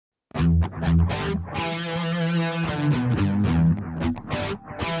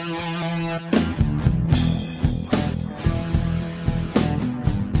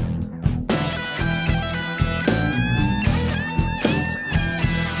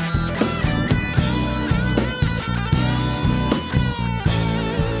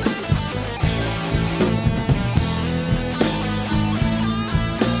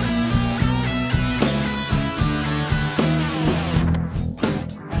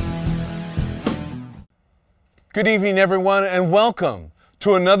Good evening, everyone, and welcome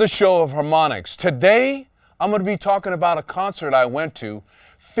to another show of Harmonics. Today, I'm going to be talking about a concert I went to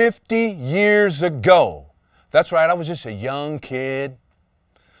 50 years ago. That's right, I was just a young kid.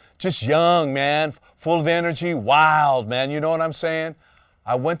 Just young, man, full of energy, wild, man, you know what I'm saying?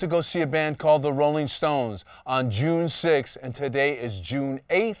 I went to go see a band called the Rolling Stones on June 6th, and today is June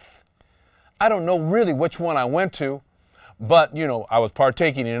 8th. I don't know really which one I went to, but, you know, I was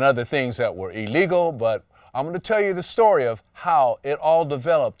partaking in other things that were illegal, but I'm going to tell you the story of how it all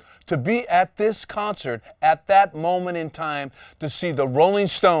developed to be at this concert at that moment in time to see the Rolling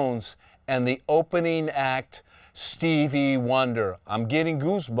Stones and the opening act, Stevie Wonder. I'm getting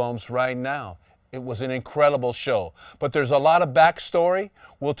goosebumps right now. It was an incredible show. But there's a lot of backstory.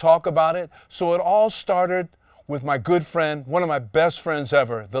 We'll talk about it. So it all started with my good friend, one of my best friends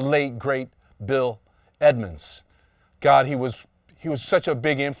ever, the late, great Bill Edmonds. God, he was such a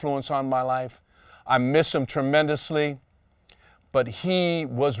big influence on my life. I miss him tremendously, but he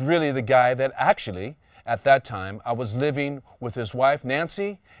was really the guy that actually, at that time, I was living with his wife,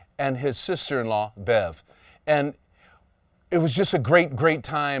 Nancy, and his sister-in-law, Bev. And it was just a great, great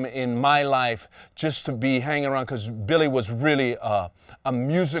time in my life just to be hanging around because Billy was really a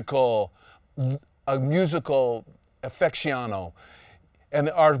musical aficionado. And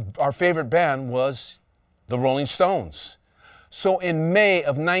our favorite band was the Rolling Stones. So in May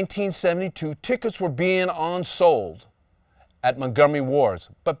of 1972, tickets were being on-sold at Montgomery Wards.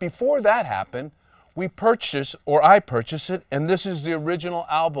 But before that happened, I purchased it, and this is the original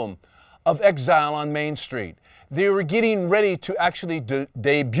album of Exile on Main Street. They were getting ready to actually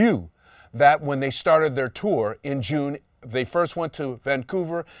debut that when they started their tour in June. They first went to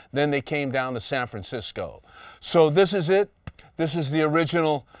Vancouver, then they came down to San Francisco. So this is it. This is the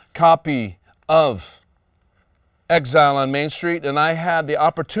original copy of Exile on Main Street, and I had the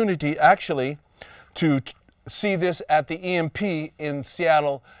opportunity actually to see this at the EMP in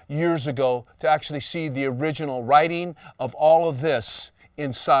Seattle years ago, to actually see the original writing of all of this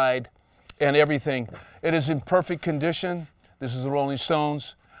inside and everything. It is in perfect condition. This is the Rolling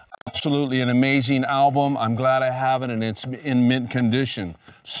Stones. Absolutely an amazing album. I'm glad I have it, and it's in mint condition.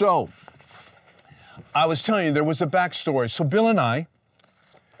 So, I was telling you there was a backstory. So Bill and I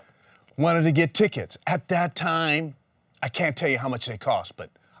wanted to get tickets. At that time, I can't tell you how much they cost, but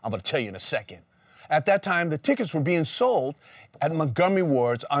I'm going to tell you in a second. At that time, the tickets were being sold at Montgomery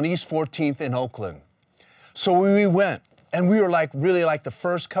Wards on East 14th in Oakland. So we went, and we were really like the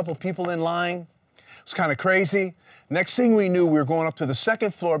first couple people in line. It was kind of crazy. Next thing we knew, we were going up to the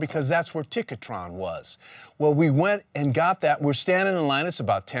second floor because that's where Ticketron was. Well, we went and got that. We're standing in line. It's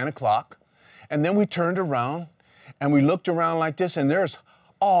about 10 o'clock. And then we turned around, and we looked around like this, and there's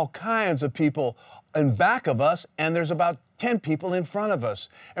all kinds of people in back of us, and there's about 10 people in front of us.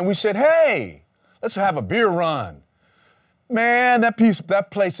 And we said, hey, let's have a beer run. Man,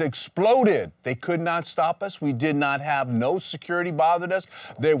 that place exploded. They could not stop us. We did not have no security bothered us.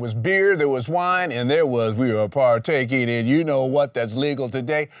 There was beer, there was wine, and we were partaking in, you know what, that's legal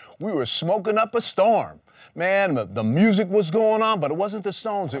today. We were smoking up a storm. Man, the music was going on, but it wasn't the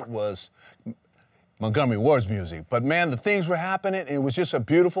Stones, it was Montgomery Ward's music. But man, the things were happening. It was just a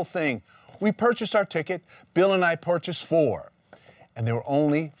beautiful thing. We purchased our ticket. Bill and I purchased 4. And they were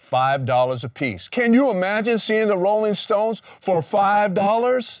only $5 a piece. Can you imagine seeing the Rolling Stones for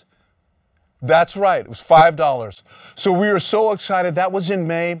 $5? That's right, it was $5. So we were so excited. That was in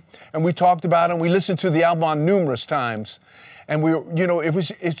May, and we talked about it, and we listened to the album on numerous times. And we were, you know,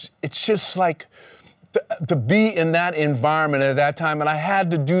 it's just like to be in that environment at that time. And I had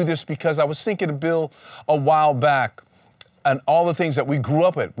to do this because I was thinking of Bill a while back and all the things that we grew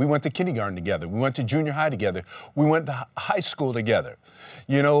up at. We went to kindergarten together. We went to junior high together. We went to high school together.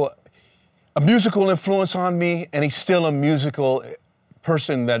 You know, a musical influence on me, and he's still a musical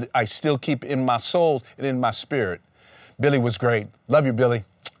person that I still keep in my soul and in my spirit. Billy was great. Love you, Billy.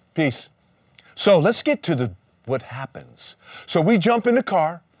 Peace. So let's get to what happens. So we jump in the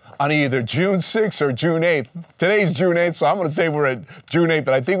car on either June 6th or June 8th. Today's June 8th, so I'm going to say we're at June 8th,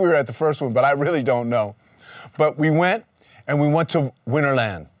 but I think we were at the first one, but I really don't know. But we went, and we went to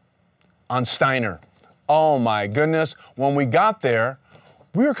Winterland on Steiner. Oh my goodness. When we got there,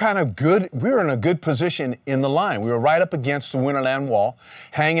 we were kind of good. We were in a good position in the line. We were right up against the Winterland wall,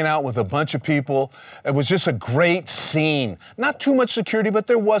 hanging out with a bunch of people. It was just a great scene. Not too much security, but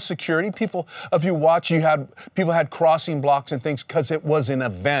there was security. People, if you watch, people had crossing blocks and things because it was an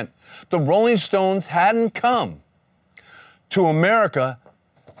event. The Rolling Stones hadn't come to America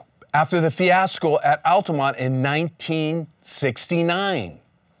after the fiasco at Altamont in 1969.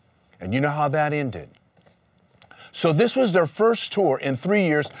 And you know how that ended. So this was their first tour in 3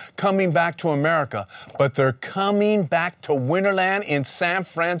 years coming back to America, but they're coming back to Winterland in San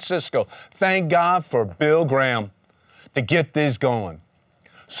Francisco. Thank God for Bill Graham to get this going.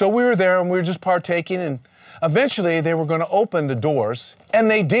 So we were there and we were just partaking, and eventually they were going to open the doors, and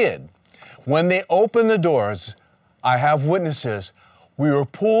they did. When they opened the doors, I have witnesses. We were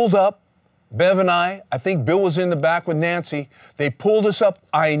pulled up, Bev and I think Bill was in the back with Nancy. They pulled us up.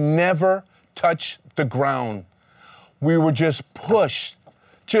 I never touched the ground. We were just pushed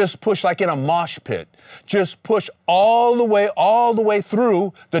like in a mosh pit. Just pushed all the way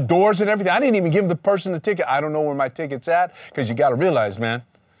through the doors and everything. I didn't even give the person the ticket. I don't know where my ticket's at, because you got to realize, man,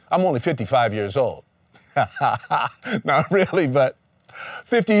 I'm only 55 years old. Not really, but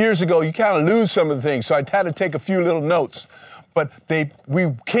 50 years ago, you kind of lose some of the things, so I had to take a few little notes. But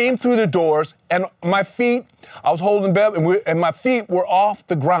we came through the doors, and my feet, I was holding Bev, and my feet were off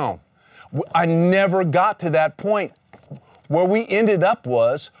the ground. I never got to that point. Where we ended up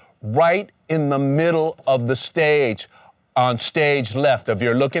was right in the middle of the stage, on stage left. If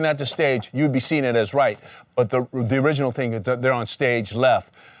you're looking at the stage, you'd be seeing it as right. But the original thing, they're on stage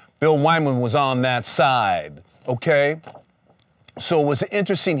left. Bill Wyman was on that side, okay? So it was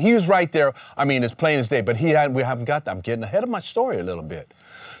interesting. He was right there. I mean, it's plain as day, but we haven't got that. I'm getting ahead of my story a little bit.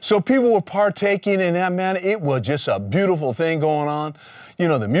 So people were partaking in that, man. It was just a beautiful thing going on. You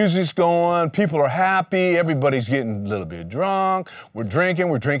know, the music's going, people are happy, everybody's getting a little bit drunk. We're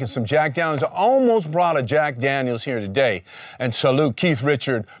drinking some Jack Daniels. I almost brought a Jack Daniels here today and salute Keith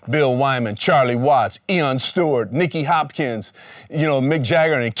Richards, Bill Wyman, Charlie Watts, Ian Stewart, Nicky Hopkins, you know, Mick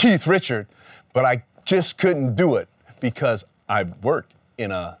Jagger and Keith Richards. But I just couldn't do it because I work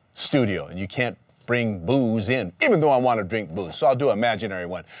in a studio and you can't bring booze in, even though I want to drink booze. So I'll do an imaginary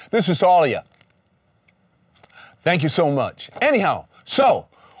one. This is to all of you. Thank you so much. Anyhow, so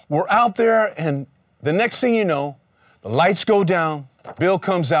we're out there, and the next thing you know, the lights go down, Bill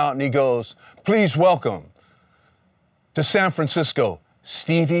comes out and he goes, "Please welcome to San Francisco,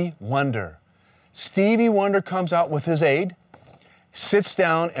 Stevie Wonder." Stevie Wonder comes out with his aide, sits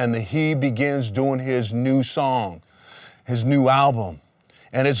down, and he begins doing his new song, his new album,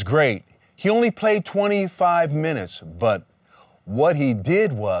 and it's great. He only played 25 minutes, but what he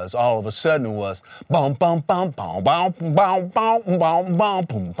did was, all of a sudden, was bum bum bum bum bum bum bum bum bum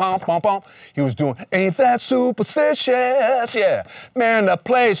bum bum bum. He was doing "Ain't That Superstitious?" Yeah, man, the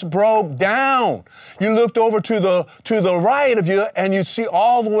place broke down. You looked over to the right of you, and you see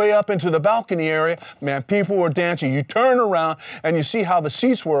all the way up into the balcony area. Man, people were dancing. You turn around and you see how the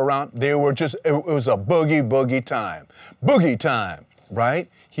seats were around. They were just, it was a boogie time, right?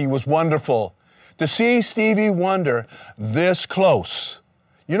 He was wonderful. To see Stevie Wonder this close,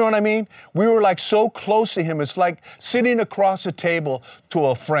 you know what I mean? We were like so close to him. It's like sitting across a table to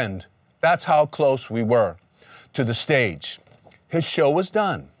a friend. That's how close we were to the stage. His show was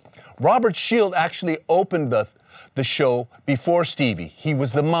done. Robert Shield actually opened the show before Stevie. He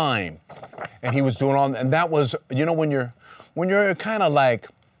was the mime, and he was doing all, and that was, you know, when you're kind of like,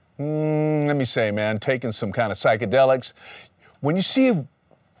 let me say, man, taking some kind of psychedelics, when you see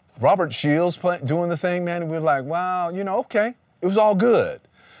Robert Shields doing the thing, man, we're like, wow, you know, okay, it was all good.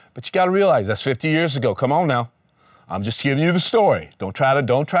 But you got to realize that's 50 years ago. Come on now. I'm just giving you the story. Don't try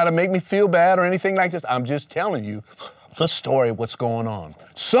to make me feel bad or anything like this. I'm just telling you the story of what's going on.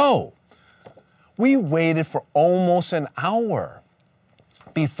 So we waited for almost an hour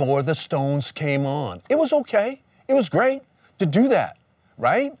before the Stones came on. It was okay. It was great to do that,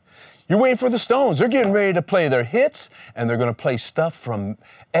 right? You're waiting for the Stones. They're getting ready to play their hits, and they're going to play stuff from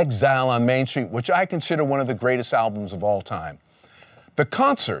Exile on Main Street, which I consider one of the greatest albums of all time. The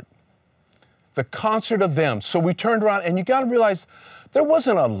concert of them. So we turned around, and you got to realize there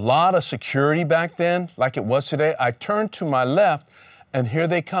wasn't a lot of security back then like it was today. I turned to my left, and here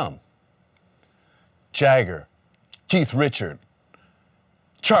they come. Jagger, Keith Richards,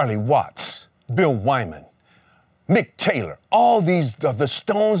 Charlie Watts, Bill Wyman, Mick Taylor, all these, the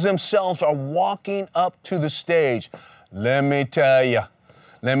Stones themselves are walking up to the stage. Let me tell you,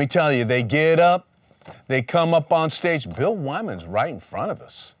 they get up, they come up on stage. Bill Wyman's right in front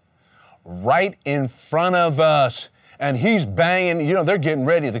of us. And he's banging, you know, they're getting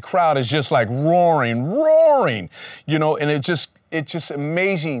ready. The crowd is just like roaring, you know, and it's just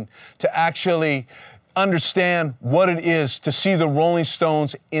amazing to actually understand what it is to see the Rolling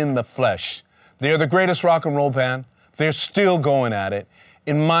Stones in the flesh. They're the greatest rock and roll band. They're still going at it.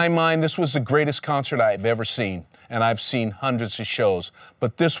 In my mind, this was the greatest concert I've ever seen, and I've seen hundreds of shows,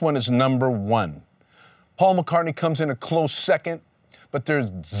 but this one is number one. Paul McCartney comes in a close second, but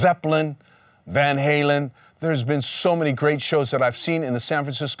there's Zeppelin, Van Halen. There's been so many great shows that I've seen in the San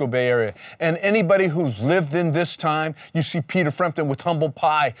Francisco Bay Area. And anybody who's lived in this time, you see Peter Frampton with Humble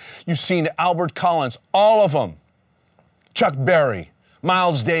Pie, you've seen Albert Collins, all of them. Chuck Berry,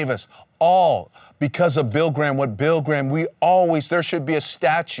 Miles Davis, all because of Bill Graham. What Bill Graham, there should be a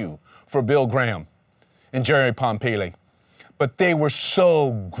statue for Bill Graham and Jerry Pompili. But they were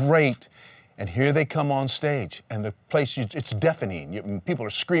so great. And here they come on stage, and the place, it's deafening. People are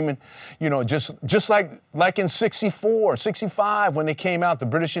screaming, you know, just like in 64, 65, when they came out, the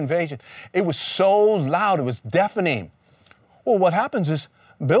British invasion. It was so loud, it was deafening. Well, what happens is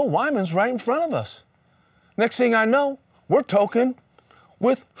Bill Wyman's right in front of us. Next thing I know, we're talking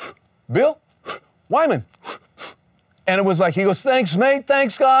with Bill Wyman. And it was like, he goes, thanks, mate,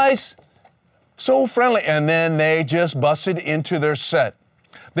 thanks, guys. So friendly. And then they just busted into their set.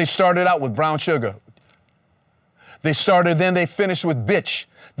 They started out with Brown Sugar. They finished with Bitch.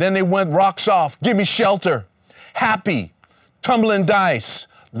 Then they went Rocks Off, Give Me Shelter, Happy, Tumbling Dice,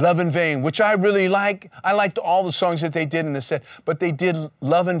 Love in Vain, which I really like. I liked all the songs that they did in the set, but they did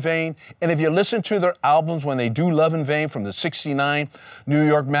Love in Vain. And if you listen to their albums when they do Love in Vain from the 69 New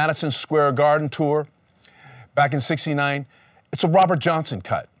York Madison Square Garden tour back in 69, it's a Robert Johnson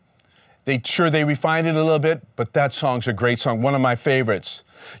cut. They refined it a little bit, but that song's a great song, one of my favorites.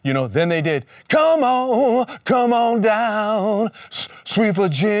 You know, then they did, come on down, sweet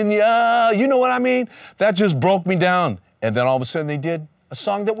Virginia. You know what I mean? That just broke me down. And then all of a sudden they did a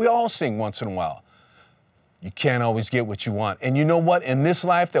song that we all sing once in a while. You can't always get what you want. And you know what? In this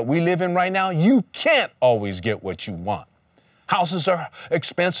life that we live in right now, you can't always get what you want. Houses are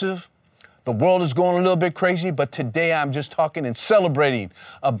expensive. The world is going a little bit crazy, but today I'm just talking and celebrating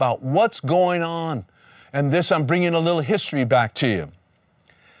about what's going on. And this, I'm bringing a little history back to you.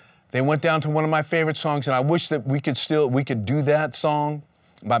 They went down to one of my favorite songs, and I wish that we could do that song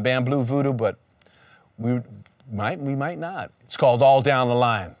by Band Blue Voodoo, but we might not. It's called All Down the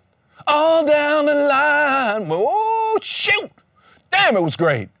Line. All down the line. Oh, shoot. Damn, it was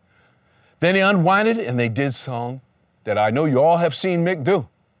great. Then they unwinded it, and they did a song that I know you all have seen Mick do.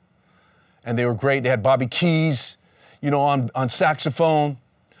 And they were great. They had Bobby Keys, you know, on saxophone,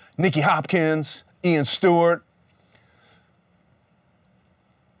 Nicky Hopkins, Ian Stewart.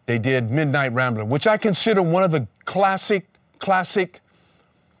 They did Midnight Rambler, which I consider one of the classic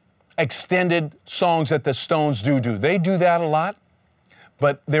extended songs that the Stones do. They do that a lot,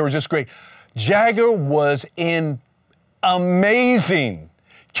 but they were just great. Jagger was amazing.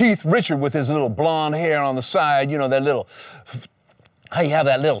 Keith Richard with his little blonde hair on the side, you know, that little, how you have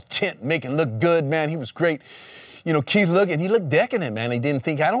that little tint, make it look good, man. He was great. You know, Keith he looked decadent, man. I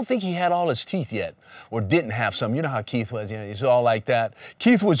don't think he had all his teeth yet, or didn't have some. You know how Keith was, you know, he's all like that.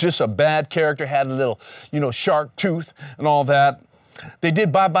 Keith was just a bad character, had a little, you know, shark tooth and all that. They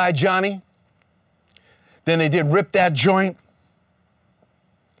did Bye Bye Johnny. Then they did Rip That Joint.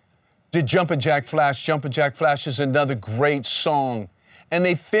 Did Jumpin' Jack Flash. Jumpin' Jack Flash is another great song. And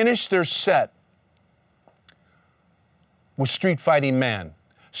they finished their set with Street Fighting Man.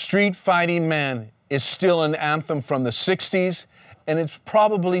 Street Fighting Man is still an anthem from the 60s, and it's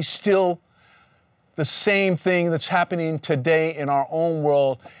probably still the same thing that's happening today in our own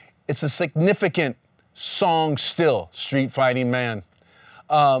world. It's a significant song still, Street Fighting Man.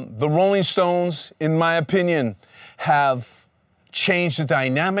 The Rolling Stones, in my opinion, have changed the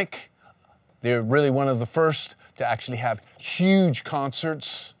dynamic. They're really one of the first to actually have huge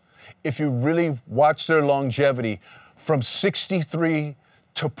concerts. If you really watch their longevity, from 63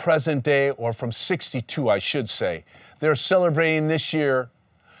 to present day, or from 62, I should say. They're celebrating this year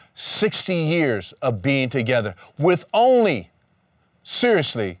 60 years of being together with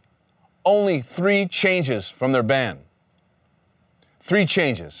seriously, only 3 changes from their band. 3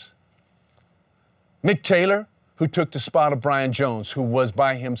 changes. Mick Taylor, who took the spot of Brian Jones, who was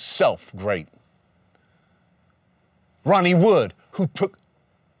by himself great. Ronnie Wood, who took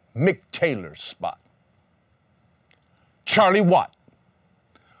Mick Taylor's spot. Charlie Watt,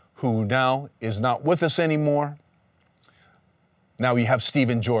 who now is not with us anymore. Now you have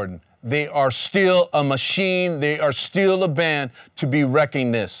Stephen Jordan. They are still a machine. They are still a band to be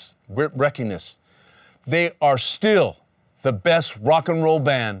recognized. They are still the best rock and roll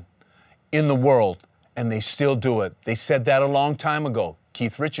band in the world, and they still do it. They said that a long time ago.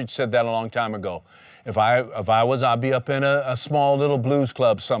 Keith Richards said that a long time ago. If I was, I'd be up in a small little blues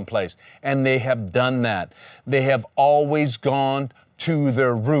club someplace. And they have done that. They have always gone to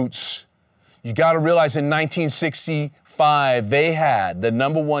their roots. You got to realize in 1965, they had the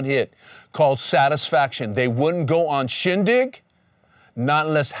 #1 hit called Satisfaction. They wouldn't go on Shindig, not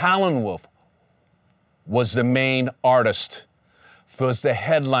unless Howlin' Wolf was the main artist, was the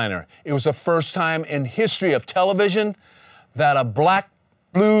headliner. It was the first time in history of television that a black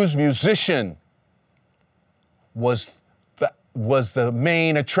blues musician was the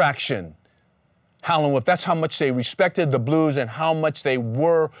main attraction. Howlin' Wolf, that's how much they respected the blues and how much they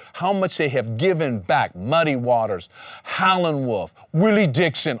have given back. Muddy Waters, Howlin' Wolf, Willie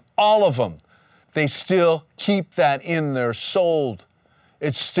Dixon, all of them. They still keep that in their soul.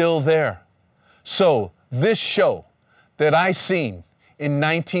 It's still there. So this show that I seen in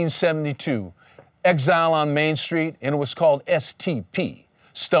 1972, Exile on Main Street, and it was called STP,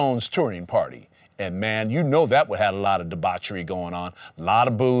 Stones Touring Party. And man, you know that had a lot of debauchery going on, a lot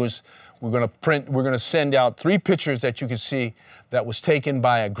of booze. We're gonna send out 3 pictures that you can see that was taken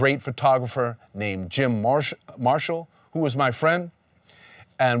by a great photographer named Jim Marshall, who was my friend.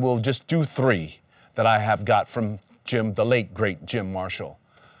 And we'll just do 3 that I have got from Jim, the late, great Jim Marshall.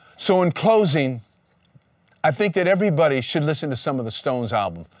 So in closing, I think that everybody should listen to some of the Stones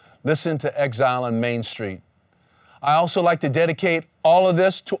albums. Listen to Exile on Main Street. I also like to dedicate all of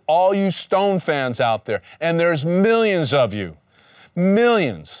this to all you Stone fans out there, and there's millions of you,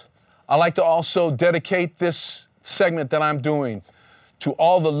 millions. I like to also dedicate this segment that I'm doing to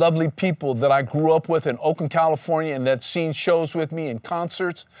all the lovely people that I grew up with in Oakland, California, and that's seen shows with me in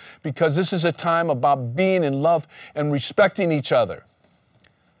concerts, because this is a time about being in love and respecting each other.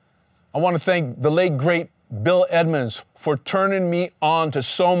 I want to thank the late, great Bill Edmonds for turning me on to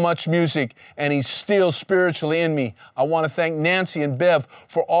so much music, and he's still spiritually in me. I want to thank Nancy and Bev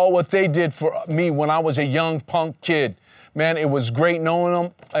for all what they did for me when I was a young punk kid. Man, it was great knowing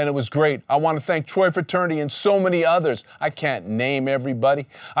them, and it was great. I want to thank Troy Fraternity and so many others. I can't name everybody.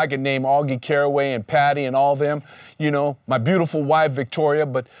 I can name Augie Caraway and Patty and all them, you know, my beautiful wife, Victoria.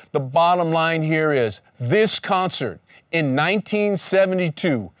 But the bottom line here is this concert in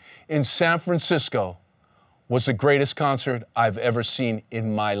 1972 in San Francisco was the greatest concert I've ever seen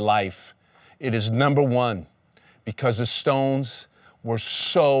in my life. It is #1 because the Stones were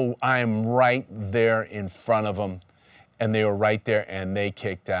I am right there in front of them. And they were right there, and they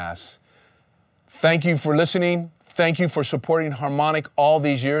kicked ass. Thank you for listening. Thank you for supporting Harmonic all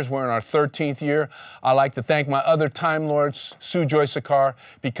these years. We're in our 13th year. I'd like to thank my other Time Lords, Sujoy Sakar,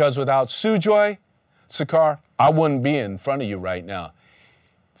 because without Sujoy Sakar, I wouldn't be in front of you right now.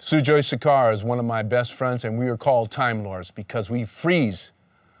 Sujoy Sakar is one of my best friends, and we are called Time Lords because we freeze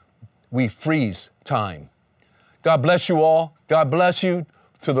time. God bless you all. God bless you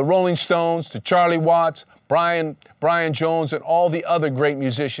to the Rolling Stones, to Charlie Watts, Brian Jones, and all the other great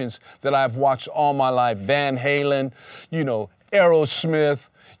musicians that I've watched all my life. Van Halen, you know, Aerosmith,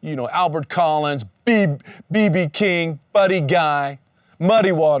 you know, Albert Collins, B.B. King, Buddy Guy,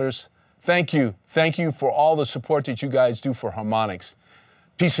 Muddy Waters. Thank you. Thank you for all the support that you guys do for Harmonics.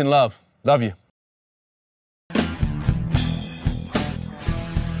 Peace and love. Love you.